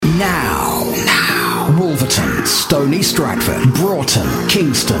Now. Wolverton, Stony Stratford, Broughton,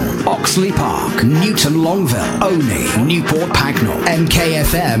 Kingston, Oxley Park, Newton Longville, Oney, Newport Pagnell,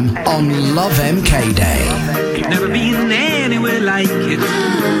 MKFM on Love MK Day. Never been anywhere like it.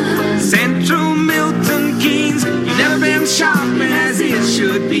 Central Milton Keynes, you've never been shopping as it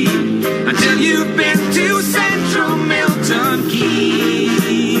should be until you've been to Central Milton Keynes.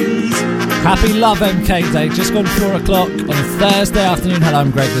 Happy Love MK Day, just gone 4 o'clock on a Thursday afternoon. Hello,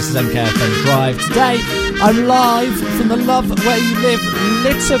 I'm Greg, this is MKFM Drive. Today, I'm live from the Love Where You Live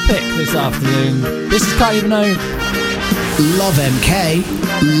Litterpick this afternoon. This is Can't Even Know. Love MK,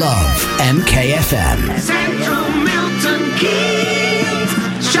 Love MKFM. Central Milton Keynes,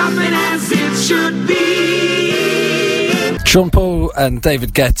 shopping as it should be. Sean Paul and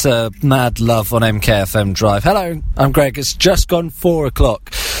David Guetta, Mad Love on MKFM Drive. Hello, I'm Greg, it's just gone 4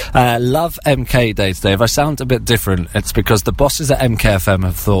 o'clock. Love MK Day today. If I sound a bit different, it's because the bosses at MKFM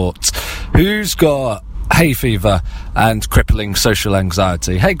have thought, who's got hay fever and crippling social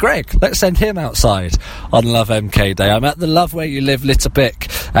anxiety? Hey Greg, let's send him outside on Love MK Day. I'm at the Love Where You Live Litterpick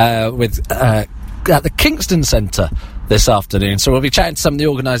at the Kingston Centre this afternoon, so we'll be chatting to some of the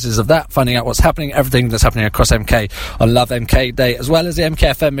organisers of that, finding out what's happening, everything that's happening across MK on Love MK Day, as well as the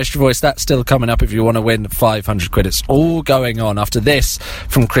MKFM Mystery Voice. That's still coming up if you want to win 500 quid. It's all going on. After this,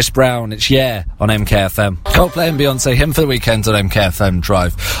 from Chris Brown, it's Yeah on MKFM. Coldplay and Beyonce, Him for the Weekend on MKFM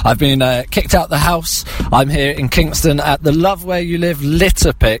Drive. I've been kicked out the house. I'm here in Kingston at the Love Where You Live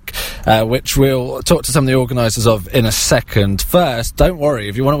Litterpick, which we'll talk to some of the organisers of in a second. First, don't worry,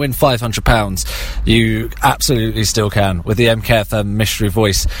 if you want to win £500, you absolutely still can with the MKFM Mystery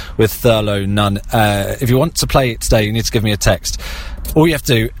Voice with Thurlow Nunn. If you want to play it today, you need to give me a text. All you have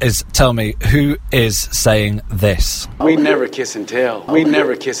to do is tell me who is saying this. We never kiss and tell. We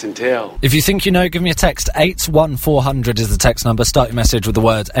never kiss and tell. If you think you know, give me a text. 81400 is the text number. Start your message with the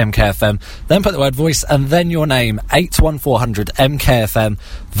word MKFM, then put the word voice and then your name. 81400 MKFM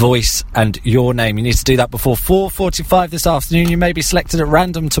voice and your name. You need to do that before 4:45 this afternoon. You may be selected at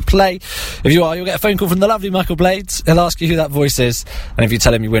random to play. If you are, you'll get a phone call from the lovely Michael Blades. He'll ask you who that voice is, and if you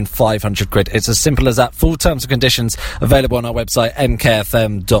tell him, you win 500 quid. It's as simple as that. Full terms and conditions available on our website,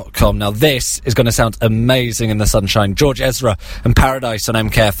 mkfm.com. Now this is going to sound amazing in the sunshine. George Ezra and Paradise on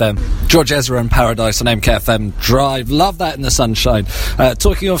MKFM. George Ezra and Paradise on MKFM Drive. Love that in the sunshine.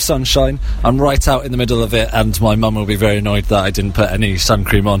 Talking of sunshine, I'm right out in the middle of it, and my mum will be very annoyed that I didn't put any sun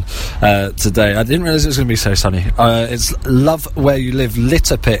cream on today. I didn't realise it was going to be so sunny. It's Love Where You Live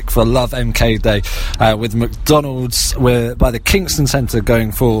Litterpick for Love MK Day with McDonald's. We're by the Kingston Centre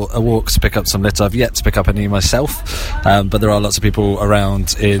going for a walk to pick up some litter. I've yet to pick up any myself, but there are lots of people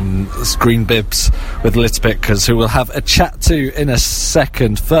around in green bibs with litter pickers who we'll have a chat to in a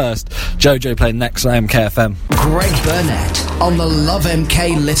second. First, Jojo playing next on MKFM. Greg Burnett on the Love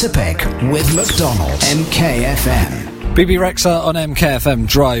MK Litterpick with McDonald's. MKFM. BB Rexa on MKFM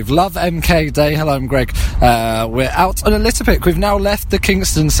Drive. Love MK Day. Hello, I'm Greg. We're out on a litterpick. We've now left the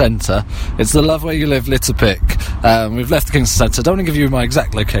Kingston Centre. It's the Love Where You Live litterpick. We've left the Kingston Centre. Don't want to give you my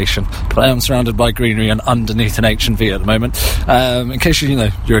exact location, but I am surrounded by greenery and underneath an H&V at the moment. In case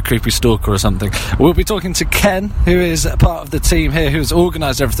you're a creepy stalker or something. We'll be talking to Ken, who is part of the team here, who's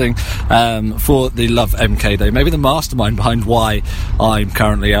organised everything for the Love MK Day. Maybe the mastermind behind why I'm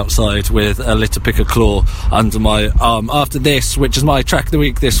currently outside with a litterpicker claw under my arm. After this, which is my track of the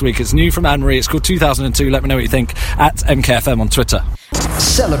week this week, it's new from Anne-Marie. It's called 2002. Let me know what you think at MKFM on Twitter.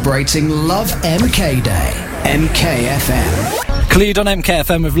 Celebrating Love MK Day. MKFM. Khalid on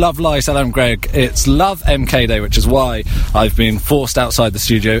MKFM with Love Lies. Hello, I'm Greg. It's Love MK Day, which is why I've been forced outside the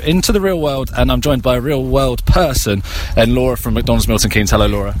studio into the real world, and I'm joined by a real world person, and Laura from McDonald's Milton Keynes. Hello,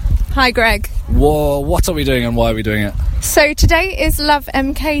 Laura. Hi, Greg. Whoa, what are we doing and why are we doing it? So today is Love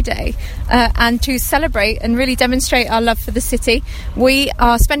MK Day, and to celebrate and really demonstrate our love for the city, we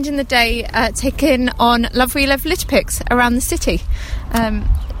are spending the day taking on Love Where You Live litterpicks around the city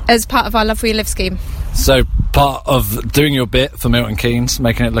as part of our Love Where You Live scheme. So part of doing your bit for Milton Keynes,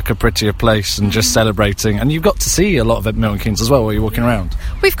 making it look a prettier place and just celebrating. And you've got to see a lot of it Milton Keynes as well while you're walking around.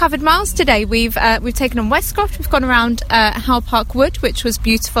 We've covered miles today. We've taken on Westcroft. We've gone around Howell Park Wood, which was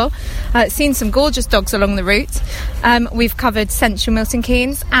beautiful. Seen some gorgeous dogs along the route. We've covered Central Milton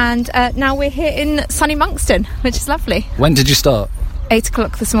Keynes, and now we're here in sunny Monkston, which is lovely. When did you start? 8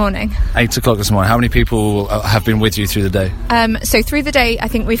 o'clock this morning. 8 o'clock this morning. How many people have been with you through the day? So through the day, I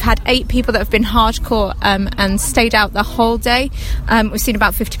think we've had 8 people that have been hardcore and stayed out the whole day. We've seen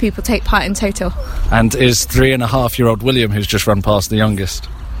about 50 people take part in total. And is 3.5-year-old William, who's just run past, the youngest?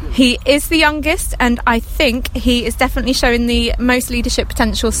 He is the youngest, and I think he is definitely showing the most leadership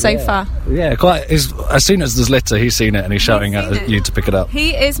potential so far. Yeah, quite. As soon as there's litter, he's seen it and he's shouting at you to pick it up.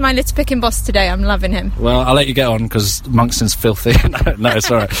 He is my litter picking boss today. I'm loving him. Well, I'll let you get on because Monkston's filthy. No, it's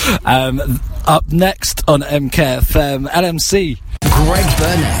all right. Up next on MKFM, LMC. Greg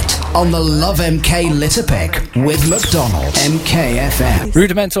Burnett on the Love MK Litter Pick with McDonald's. MKFM.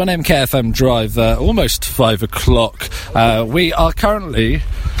 Rudimental on MKFM Drive, almost 5 o'clock. We are currently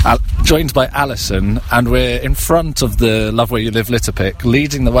joined by Alison, and we're in front of the Love Where You Live Litter Pick,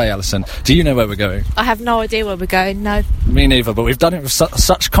 leading the way. Alison, do you know where we're going? I have no idea where we're going, no. Me neither, but we've done it with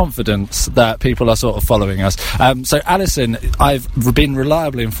such confidence that people are sort of following us. So Alison, I've been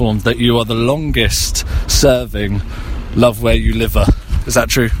reliably informed that you are the longest serving Love Where You Liver. Is that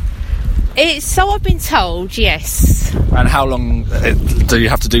true? So I've been told, yes. And how long do you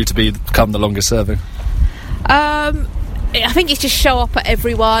have to do to become the longest serving? I think it's just show up at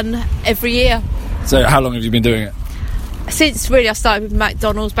everyone every year. So how long have you been doing it? Since really I started with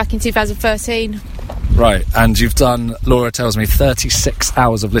McDonald's back in 2013. Right, and you've done, Laura tells me, 36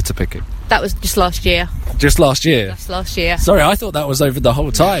 hours of litter picking. That was just last year. Just last year? Just last year. Sorry, I thought that was over the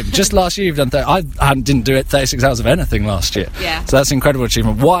whole time. Just last year you've done... I didn't do it 36 hours of anything last year. Yeah. So that's an incredible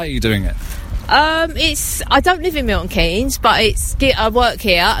achievement. Why are you doing it? I don't live in Milton Keynes, but I work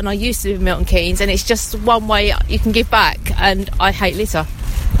here and I used to live in Milton Keynes, and it's just one way you can give back, and I hate litter.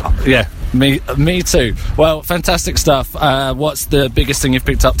 Yeah, me too. Well, fantastic stuff. What's the biggest thing you've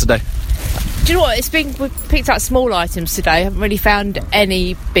picked up today? Do you know what? We've picked up small items today. I haven't really found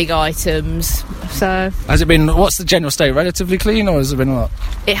any big items. So has it been? What's the general state? Relatively clean, or has it been a lot?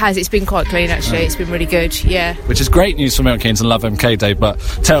 It has. It's been quite clean actually. It's been really good. Yeah. Which is great news for Milton Keynes and Love MK Day, but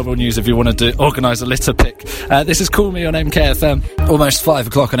terrible news if you want to organise a litter pick. This is Call Me on MKFM. Almost 5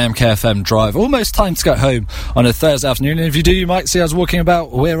 o'clock on MKFM Drive. Almost time to go home on a Thursday afternoon. And if you do, you might see us walking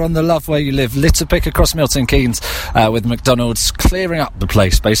about. We're on the Love Where You Live litter pick across Milton Keynes with McDonald's clearing up the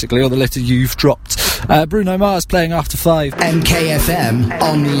place, basically, all the litter you've dropped. Bruno Mars playing after 5. MKFM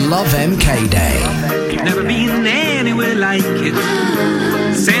on Love MK Day. You've never been anywhere like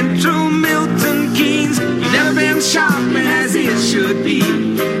it. Central Milton Keynes. You've never been shopping as it should be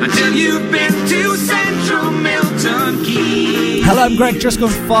until you've been to Central Milton Keynes. Hello, I'm Greg. Just gone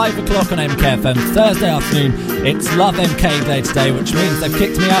 5 o'clock on MKFM Thursday afternoon. It's Love MK Day today, which means they've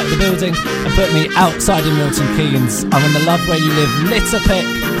kicked me out of the building and put me outside in Milton Keynes. I'm on the Love Where You Live litter pick.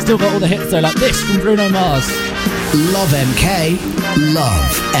 Still got all the hits though, like this from Bruno Mars. Love MK,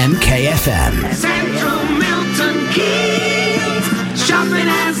 Love MKFM. Central Milton Keynes, shopping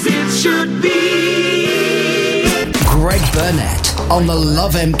as it should be. Greg Burnett on the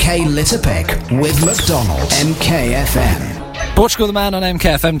Love MK Litter Pick with McDonald's. MKFM. Portugal the Man on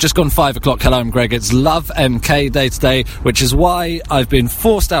MKFM, just gone 5 o'clock. Hello, I'm Greg. It's Love MK Day today, which is why I've been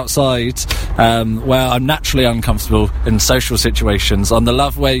forced outside where I'm naturally uncomfortable in social situations on the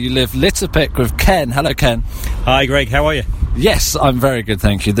Love Where You Live litter pick with Ken. Hello, Ken. Hi, Greg. How are you? Yes, I'm very good,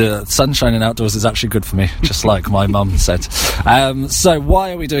 thank you. The sun shining outdoors is actually good for me, just like my mum said. So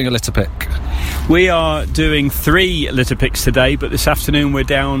why are we doing a litter pick? We are doing 3 litter picks today, but this afternoon we're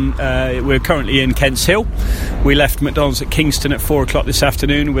down, we're currently in Kents Hill. We left McDonald's at Kingston at 4 o'clock this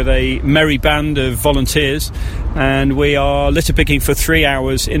afternoon with a merry band of volunteers, and we are litter picking for 3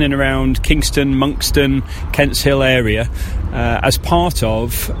 hours in and around Kingston, Monkston, Kents Hill area as part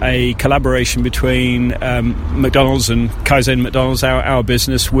of a collaboration between McDonald's and Kaizen McDonald's, our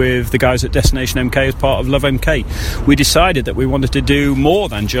business, with the guys at Destination MK as part of Love MK. We decided that we wanted to do more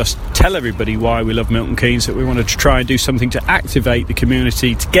than just tell everybody why we love Milton Keynes, that we wanted to try and do something to activate the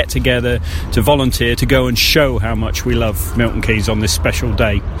community, to get together, to volunteer, to go and show how much we love Milton Keynes on this special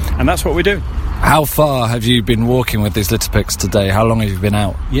day. And that's what we do. How far have you been walking with these litter picks today? How long have you been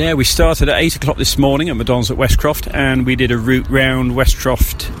out? Yeah, we started at 8 o'clock this morning at McDonald's at Westcroft, and we did a route round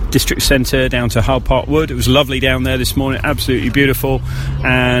Westcroft District Centre down to Hull Park Wood. It was lovely down there this morning, absolutely beautiful,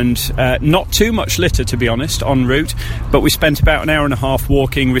 and not too much litter, to be honest, en route, but we spent about an hour and a half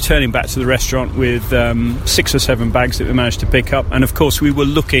walking, returning back to the restaurant with 6 or 7 bags that we managed to pick up, and of course we were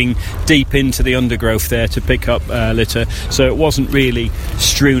looking deep into the undergrowth there to pick up litter, so it wasn't really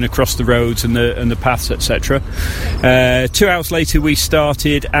strewn across the roads and the paths, etc. 2 hours later we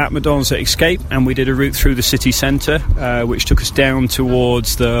started at McDonald's at Escape, and we did a route through the city centre, which took us down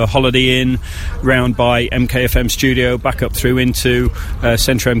towards the Holiday Inn, round by MKFM studio, back up through into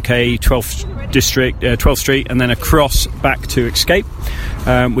Centre MK 12th Street, and then across back to Escape.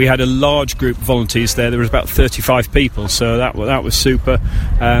 We had a large group of volunteers there. There was about 35 people, so that was super.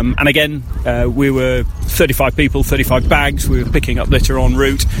 And again, we were 35 people, 35 bags. We were picking up litter en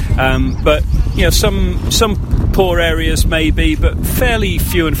route, but some poor areas maybe, but fairly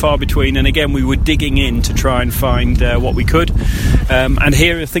few and far between. And again, we were digging in to try and find what we could. And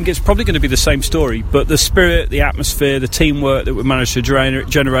here I think it's probably going to be the same story, but the spirit, the atmosphere, the teamwork that we managed to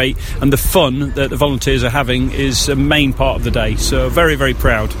generate, and the fun that the volunteers are having is a main part of the day. So very, very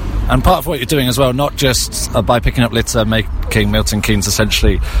proud. And part of what you're doing as well, not just by picking up litter, making Milton Keynes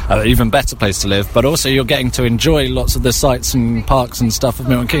essentially an even better place to live, but also you're getting to enjoy lots of the sites and parks and stuff of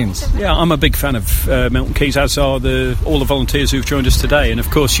Milton Keynes. Yeah, I'm a big fan of Milton Keynes, as are all the volunteers who've joined us today. And of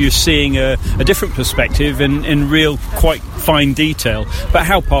course, you're seeing a different perspective in real, quite fine detail. But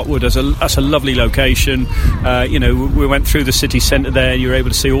Howe Park Wood, that's a lovely location. We went through the city centre there, and you were able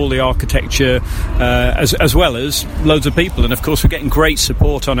to see all the architecture as well as loads of people. And of course, we're getting great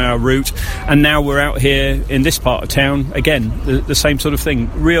support on our route. And now we're out here in this part of town, again, the same sort of thing.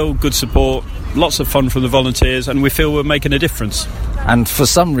 Real good support, lots of fun from the volunteers, and we feel we're making a difference. And for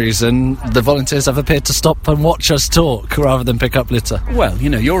some reason, the volunteers have appeared to stop and watch us talk rather than pick up litter. Well,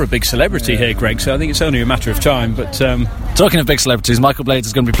 you're a big celebrity here, Greg, so I think it's only a matter of time. But talking of big celebrities, Michael Blades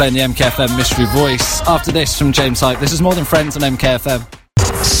is going to be playing the MKFM Mystery Voice after this from James Hype. This is More Than Friends on MKFM.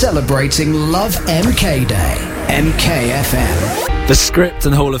 Celebrating Love MK Day. MKFM. The Script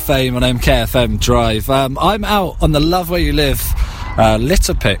and Hall of Fame on MKFM Drive. I'm out on the Love Where You Live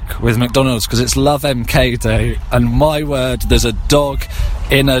litter pick with McDonald's because it's Love MK Day, and my word, there's a dog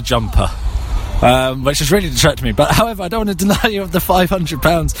in a jumper. Which has really detracted me. But however, I don't want to deny you of the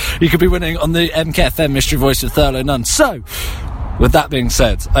 £500 you could be winning on the MKFM Mystery Voice with Thurlow Nunn. So, with that being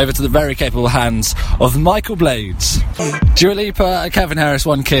said, over to the very capable hands of Michael Blades. Dua Lipa, Calvin Harris,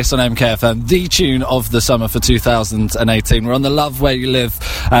 One Kiss on MKFM, the tune of the summer for 2018. We're on the Love Where You Live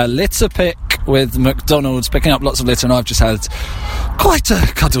litter pick with McDonald's, picking up lots of litter, and I've just had quite a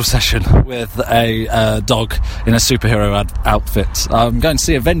cuddle session with a dog in a superhero outfit. I'm going to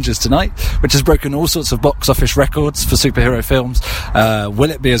see Avengers tonight, which has broken all sorts of box office records for superhero films. Will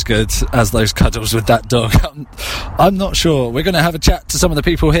it be as good as those cuddles with that dog? I'm not sure. We're going to have a chat to some of the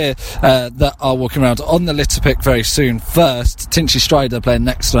people here that are walking around on the litter pick very soon. First, Tinchy Strider playing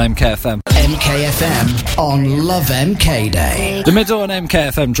next on MKFM. MKFM on Love MK Day. The middle on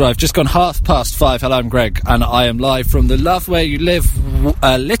MKFM Drive, just gone 5:30. Hello, I'm Greg, and I am live from the Love Where You Live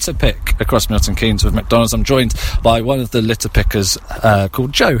litter pick across Milton Keynes with McDonald's. I'm joined by one of the litter pickers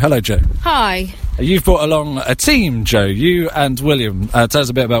called Joe. Hello, Joe. Hi. You've brought along a team, Joe, you and William. Tell us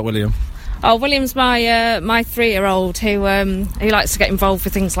a bit about William. Oh, William's my 3-year-old who likes to get involved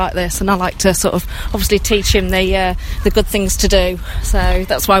with things like this, and I like to sort of obviously teach him the good things to do. So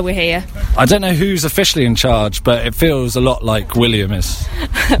that's why we're here. I don't know who's officially in charge, but it feels a lot like William is.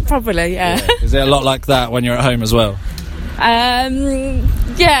 Probably, yeah. Is it a lot like that when you're at home as well?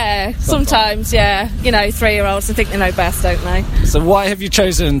 Yeah, sometimes, yeah. 3-year-olds, I think they know best, don't they? So why have you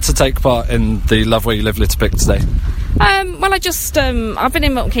chosen to take part in the Love Where You Live litter pick today? Well, I've been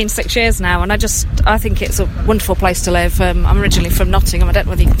in Milton Keynes 6 years now, and I think it's a wonderful place to live. I'm originally from Nottingham. I don't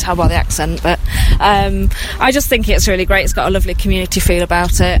know whether you can tell by the accent, but I just think it's really great. It's got a lovely community feel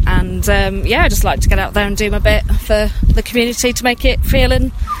about it, and I just like to get out there and do my bit for the community to make it feel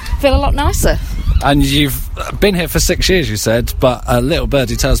a lot nicer. And you've been here for 6 years, you said, but a little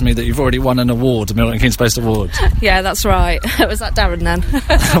birdie tells me that you've already won an award, a Milton Keynes Post Award. Yeah, that's right. Was that Darren then?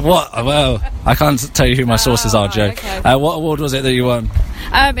 What? Well, I can't tell you who my sources are, Joe. Okay. What award was it that you won?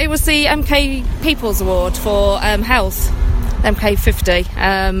 It was the MK People's Award for health.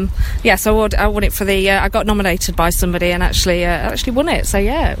 MK50. So I won it for I got nominated by somebody and actually won it. So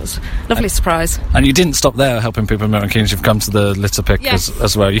yeah, it was a lovely surprise. And you didn't stop there helping people in Milton Keynes. You've come to the litter pick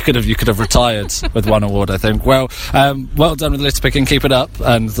as well. You could have retired with one award, I think. Well, well done with the litter picking. Keep it up,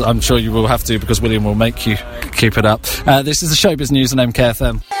 and I'm sure you will have to because William will make you keep it up. This is the Showbiz News on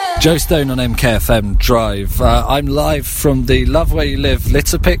MKFM. Joe Stone on MKFM Drive. I'm live from the Love Where You Live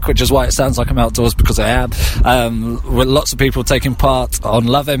litter pick, which is why it sounds like I'm outdoors, because I am. With lots of people taking part on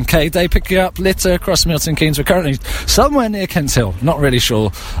Love MK Day, picking up litter across Milton Keynes. We're currently somewhere near Kent Hill. Not really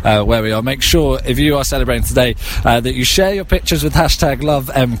sure where we are. Make sure, if you are celebrating today, that you share your pictures with hashtag Love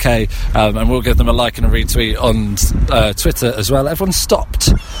MK, and we'll give them a like and a retweet on Twitter as well. Everyone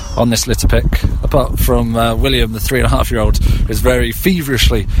stopped on this litter pick, apart from William, the 3.5-year-old, who's very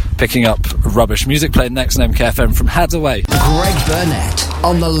feverishly picking up rubbish. Music playing next on MKFM from Hadaway. Greg Burnett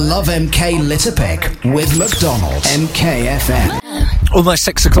on the Love MK litter pick with McDonald's. MKFM. Almost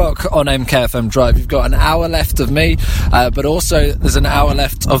 6 o'clock on MKFM Drive. You've got an hour left of me, but also there's an hour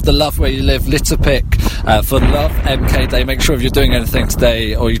left of the Love Where You Live litter pick for Love MK Day. Make sure if you're doing anything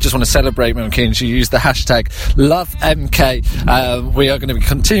today or you just want to celebrate Milton Keynes, you use the hashtag LoveMK. We are going to be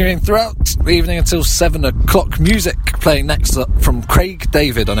continuing throughout the evening until 7 o'clock. Music playing next from Craig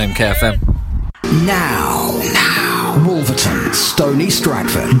David on MKFM. Now, Wolverton, Stony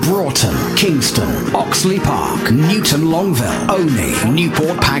Stratford, Broughton, Kingston, Oxley Park, Newton Longville, Oney,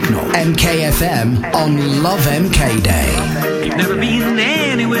 Newport Pagnell, MKFM on Love MK Day. You've never been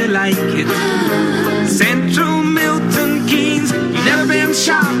anywhere like it. Central Milton Keynes, you've never been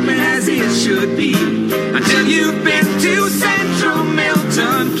shopping as it should be until you've been to Central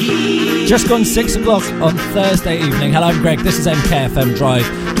Milton Keynes. Just gone 6 o'clock on Thursday evening. Hello, I'm Greg. This is MKFM Drive.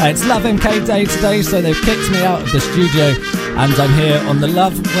 It's Love MK Day today, so they've kicked me out of the studio, and I'm here on the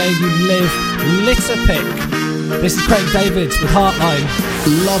Love Where You Live litter pick. This is Craig Davids with Heartline.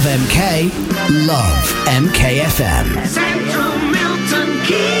 Love MK, Love MKFM. Central Milton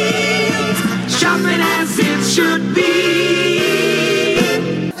Keynes, shopping as it should be.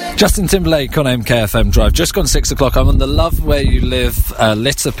 Justin Timberlake on MKFM Drive. Just gone 6 o'clock. I'm on the Love Where You Live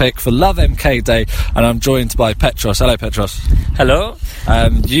litter pick for Love MK Day, and I'm joined by Petros. Hello, Petros. Hello.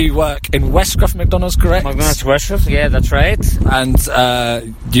 You work in Westcroft McDonald's, correct? McDonald's Westcroft, yeah, that's right. And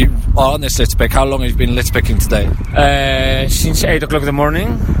you are on this litter pick. How long have you been litter picking today? Since 8 o'clock in the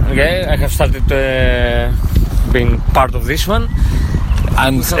morning. Okay, I have started being part of this one.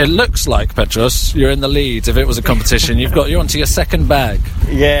 And it looks like, Petros, you're in the lead. If it was a competition, you're onto your second bag.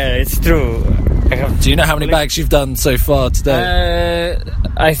 Yeah, it's true. Do you know how many bags you've done so far today?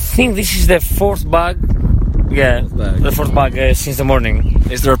 I think this is the fourth bag. Yeah, the fourth bag since the morning.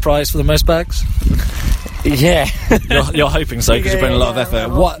 Is there a prize for the most bags? Yeah. You're hoping so, because you're putting a lot of effort.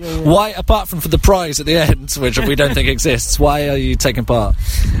 Why, apart from for the prize at the end, which we don't think exists, why are you taking part?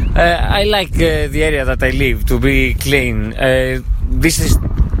 I like the area that I live to be clean. This is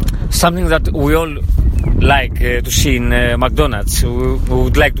something that we all like to see in McDonald's. We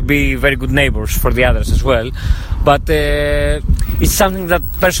would like to be very good neighbors for the others as well. But it's something that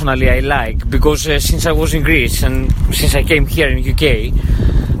personally I like, because since I was in Greece and since I came here in UK,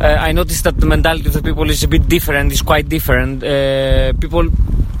 I noticed that the mentality of the people is a bit different, is quite different. People,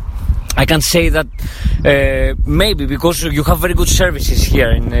 I can say that maybe because you have very good services here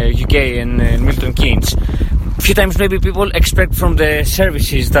in UK and Milton Keynes, a few times maybe people expect from the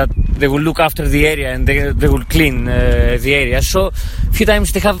services that they will look after the area and they will clean the area. So a few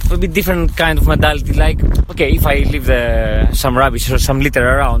times they have a bit different kind of mentality, like, okay, if I leave some rubbish or some litter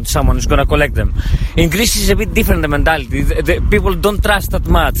around, someone is going to collect them. In Greece it's a bit different, the mentality. The people don't trust that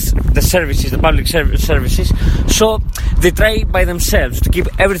much the services, the public services, so they try by themselves to keep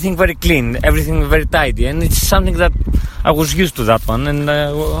everything very clean, everything very tidy, and it's something that I was used to that one, and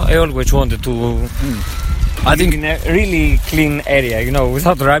I always wanted to I think in a really clean area,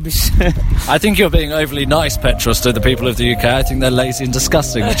 without rubbish. I think you're being overly nice, Petros, to the people of the UK. I think they're lazy and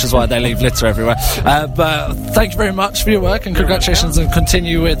disgusting, which is why they leave litter everywhere. But thank you very much for your work, and congratulations, and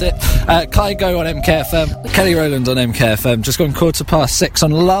continue with it. Kai Go on MKFM, Kelly Rowland on MKFM. Just gone 6:15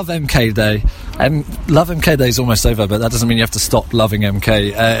 on Love MK Day. Love MK Day is almost over, but that doesn't mean you have to stop loving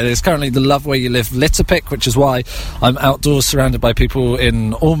MK. It is currently the Love Where You Live litter pick, which is why I'm outdoors surrounded by people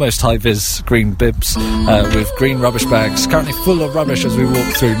in almost high-vis green bibs with green rubbish bags, currently full of rubbish as we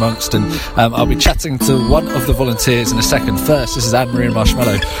walk through Monkston. I'll be chatting to one of the volunteers in a second. First, this is Anne-Marie and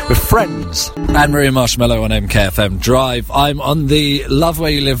Marshmallow with Friends. Anne-Marie and Marshmallow on MKFM Drive. I'm on the Love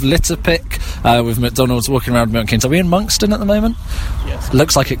Where You Live litter pick with McDonald's walking around Milton Keynes. Are we in Monkston at the moment? Yes.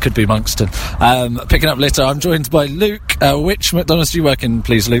 Looks like it could be Monkston. Picking up litter, I'm joined by Luke. Which McDonald's do you work in,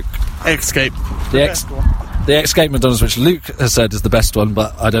 please, Luke? Escape. The Escape McDonald's, which Luke has said is the best one,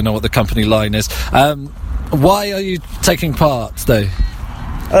 but I don't know what the company line is. Why are you taking part today?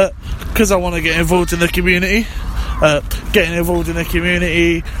 Because I want to get involved in the community. Getting involved in the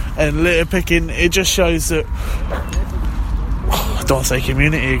community and litter picking, it just shows that... I don't want to say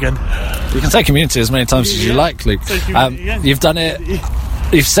community again. You can say community as many times as you like, Luke. You've done it...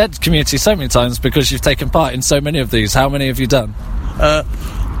 You've said community so many times because you've taken part in so many of these. How many have you done?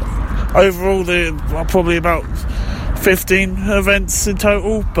 Overall, probably about 15 events in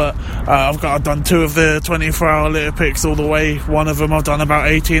total, but I've done 2 of the 24-hour litter picks all the way. One of them I've done about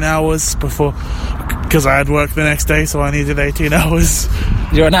 18 hours before, because I had work the next day, so I needed 18 hours.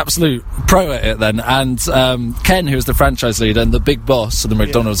 You're an absolute pro at it then. And Ken, who's the franchise leader and the big boss of the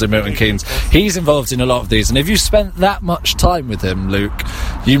McDonald's in Milton Keynes, he's involved in a lot of these. And if you spent that much time with him, Luke,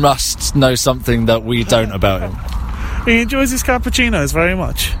 you must know something that we don't about him. He enjoys his cappuccinos very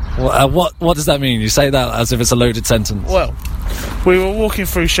much. Well, what does that mean? You say that as if it's a loaded sentence. Well, we were walking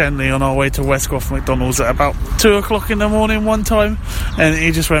through Shenley on our way to Westcroft McDonald's at about 2 o'clock in the morning one time, and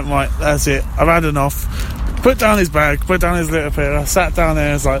he just went, right, that's it, I've had enough. put down his bag, put down his litter pit. I sat down there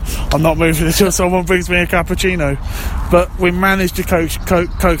and was like, I'm not moving until someone brings me a cappuccino. But we managed to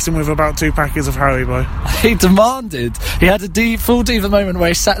coax him with about 2 packets of Haribo. He had a full diva moment where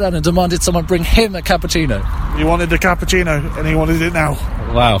he sat down and demanded someone bring him a cappuccino. He wanted the cappuccino and he wanted it now.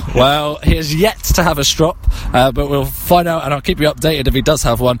 Wow. Well, he has yet to have a strop, but we'll find out, and I'll keep you updated if he does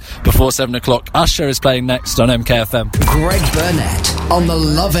have one before 7 o'clock. Usher is playing next on MKFM. Greg Burnett on the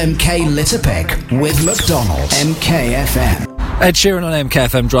Love MK Litter Pick with McDonald's. MKFM. Ed Sheeran on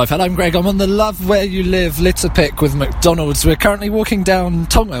MKFM Drive. Hello, I'm Greg. I'm on the Love Where You Live litter pick with McDonald's. We're currently walking down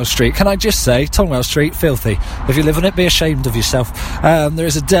Tongwell Street. Can I just say, Tongwell Street, filthy. If you live on it, be ashamed of yourself. There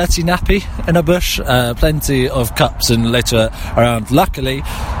is a dirty nappy in a bush, plenty of cups and litter around. Luckily,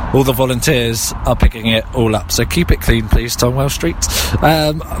 all the volunteers are picking it all up, so keep it clean, please, Tongwell Street.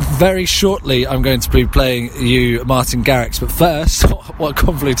 Very shortly, I'm going to be playing you Martin Garrix, but first, what a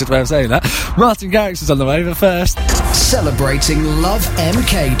convoluted way of saying that. Martin Garrix is on the way, but first... Celebrating Love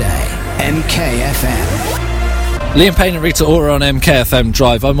MK Day. MKFM. Liam Payne and Rita Ora on MKFM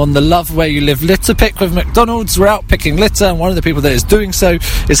Drive. I'm on the Love Where You Live litter pick with McDonald's. We're out picking litter, and one of the people that is doing so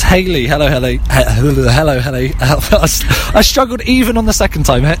is Hayley. Hello, Hayley. Hello, Hayley. I struggled even on the second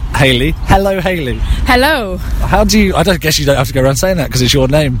time. Hayley. Hello, Hayley. Hello. How do you... I don't guess you don't have to go around saying that because it's your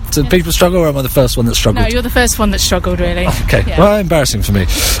name. Do people struggle, or am I the first one that struggled? No, you're the first one that struggled, really. Okay. Yeah. Well, embarrassing for me.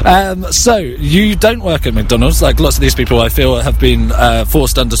 So, you don't work at McDonald's, like lots of these people I feel have been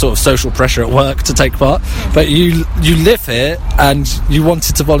forced under sort of social pressure at work to take part, but you live here and you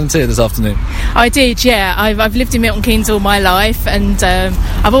wanted to volunteer this afternoon. I did, yeah. I've lived in Milton Keynes all my life, and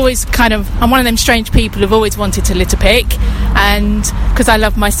I've always I'm one of them strange people who've always wanted to litter pick, and because I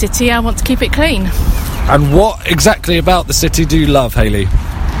love my city, I want to keep it clean. And what exactly about the city do you love, Hayley?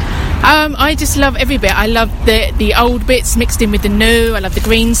 I just love every bit. I love the old bits mixed in with the new. I love the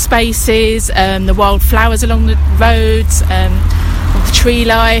green spaces, the wild flowers along the roads, the tree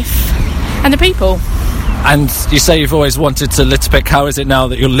life, and the people. And you say you've always wanted to litter pick. How is it now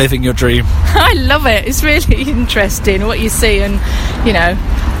that you're living your dream? I love it. It's really interesting what you see and,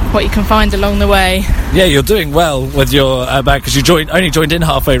 what you can find along the way. Yeah, you're doing well with your bag because you only joined in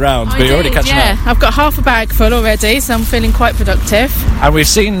halfway round, but you're already catching up. I've got half a bag full already, so I'm feeling quite productive. And we've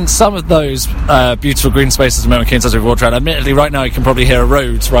seen some of those beautiful green spaces in Milton Keynes as we've walked around. Admittedly, right now you can probably hear a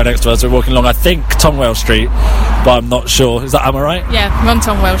road right next to us. We're walking along, I think, Tongwell Street, but I'm not sure. Am I right? Yeah, we're on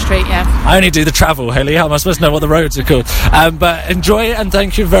Tongwell Street, yeah. I only do the travel, Hayley. How am I supposed to know what the roads are called? But enjoy it, and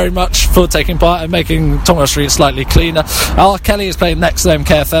thank you very much for taking part and making Tongwell Street slightly cleaner. R. Kelly is playing next to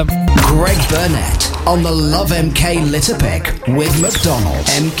MKFM. Greg Burnett on the Love MK Litter Pick with McDonald's.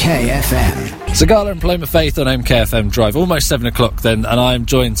 MKFM. Sagala and Paloma Faith on MKFM Drive. Almost 7 o'clock then, and I'm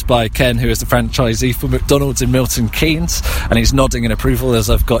joined by Ken, who is the franchisee for McDonald's in Milton Keynes, and he's nodding in approval as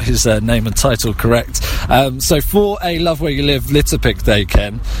I've got his name and title correct. So for a Love Where You Live litter pick day,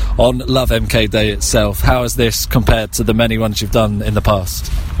 Ken, on Love MK Day itself, how is this compared to the many ones you've done in the past?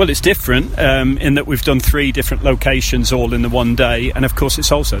 Well, it's different in that we've done 3 different locations all in the one day, and of course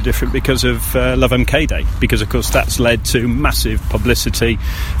it's also different because of Love MK Day, because of course that's led to massive publicity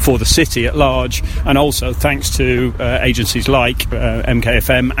for the city at large, and also thanks to agencies like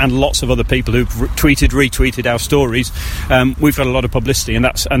MKFM and lots of other people who've retweeted our stories, we've got a lot of publicity, and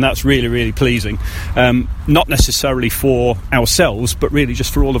that's really, really pleasing. Not necessarily for ourselves, but really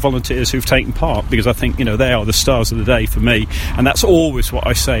just for all the volunteers who've taken part, because I think they are the stars of the day for me, and that's always what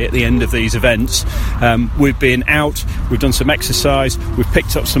I say at the end of these events. We've been out, we've done some exercise, we've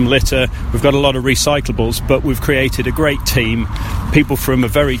picked up some litter, we've got a lot of recyclables, but we've created a great team, people from a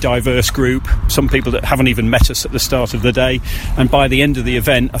very diverse group, some people that haven't even met us at the start of the day, and by the end of the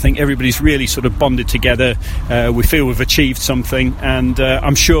event I think everybody's really sort of bonded together. We feel we've achieved something, and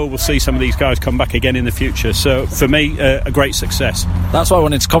I'm sure we'll see some of these guys come back again in the future. So for me, a great success. That's what I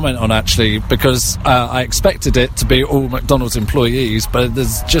wanted to comment on, actually, because I expected it to be all McDonald's employees, but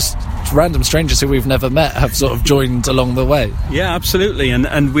there's just random strangers who we've never met have sort of joined along the way. Yeah, absolutely,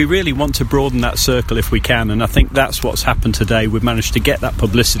 and we really want to broaden that circle if we can, and I think that's what's happened today. We've managed to get that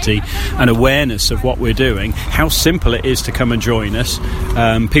publicity and awareness of what we're doing, how simple it is to come and join us.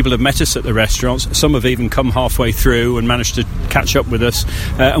 People have met us at the restaurants, some have even come halfway through and managed to catch up with us,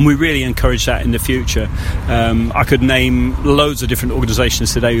 and we really encourage that in the future. I could name loads of different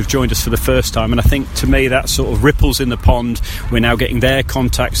organisations today who've joined us for the first time, and I think to me that sort of ripples in the pond. We're now getting their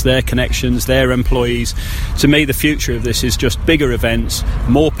contacts, their connections, their employees. To me, the future of this is just bigger events,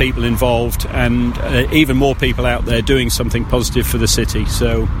 more people involved, and even more people out there doing something positive for the city.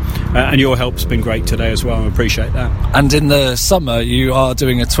 So, and your help's been great today as well. I appreciate that. And in the summer, you are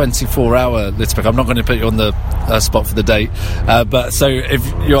doing a 24-hour Litterpick. I'm not going to put you on the spot for the date, but so if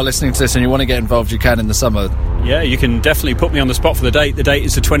you're listening to this and you want to get involved, you can in the summer. Yeah, you can definitely put me on the spot for the date. The date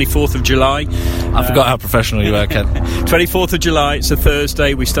is the 24th of July. I forgot how professional you were, Ken. 24th of July, it's a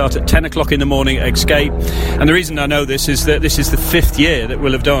Thursday. We start at 10 o'clock in the morning at Escape. And the reason I know this is that this is the 5th year that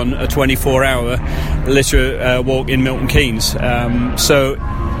we'll have done a 24-hour litter walk in Milton Keynes. So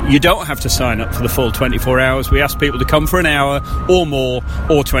you don't have to sign up for the full 24 hours. We ask people to come for an hour or more,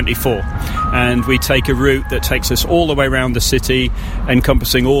 or 24. And we take a route that takes us all the way around the city,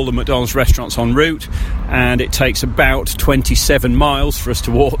 encompassing all the McDonald's restaurants en route. And it takes about 27 miles for us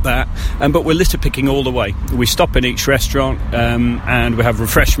to walk that. But we're litter picking all the way. We stop in each restaurant and we have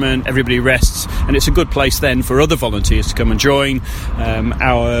refreshment. Everybody rests. And it's a good place then for other volunteers to come and join.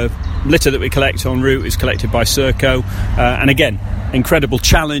 Our litter that we collect en route is collected by Serco. And again, incredible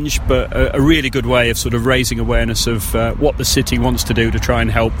challenge, but a really good way of sort of raising awareness of what the city wants to do to try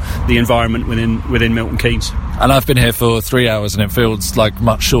and help the environment within Milton Keynes. And I've been here for 3 hours and it feels like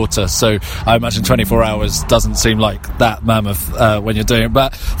much shorter, so I imagine 24 hours doesn't seem like that mammoth when you're doing it.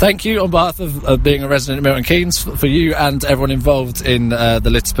 But thank you on behalf of being a resident of Milton Keynes for you and everyone involved in the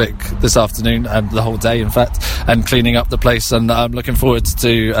Litterpick this afternoon, and the whole day in fact, and cleaning up the place. And I'm looking forward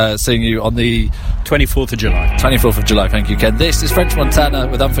to seeing you on the 24th of July. 24th of July, thank you, Ken. This is French Montana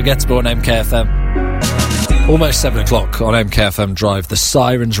with Unforgettable on MKFM. Almost 7 o'clock on MKFM Drive. The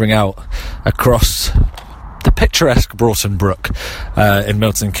sirens ring out across the picturesque Broughton Brook in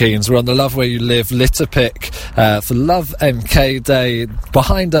Milton Keynes. We're on the Love Where You Live litter pick for Love MK Day.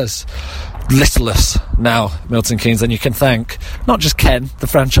 Behind us, Littleless now, Milton Keynes, and you can thank not just Ken, the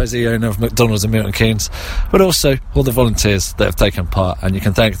franchisee owner of McDonald's in Milton Keynes, but also all the volunteers that have taken part, and you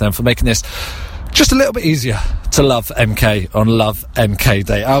can thank them for making this just a little bit easier to love MK on Love MK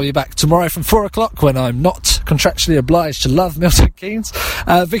Day. I'll be back tomorrow from 4 o'clock when I'm not contractually obliged to love Milton Keynes.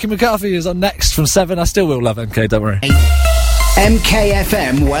 Vicky McCarthy is on next from 7. I still will love MK, don't worry.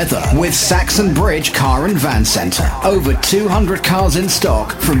 MKFM weather with Saxon Bridge Car and Van Centre. Over 200 cars in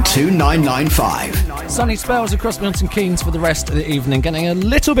stock from 2995. Sunny spells across Milton Keynes for the rest of the evening. Getting a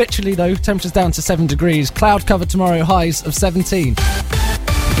little bit chilly though. Temperatures down to 7 degrees. Cloud cover tomorrow, highs of 17.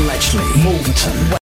 Bletchley, Malverton.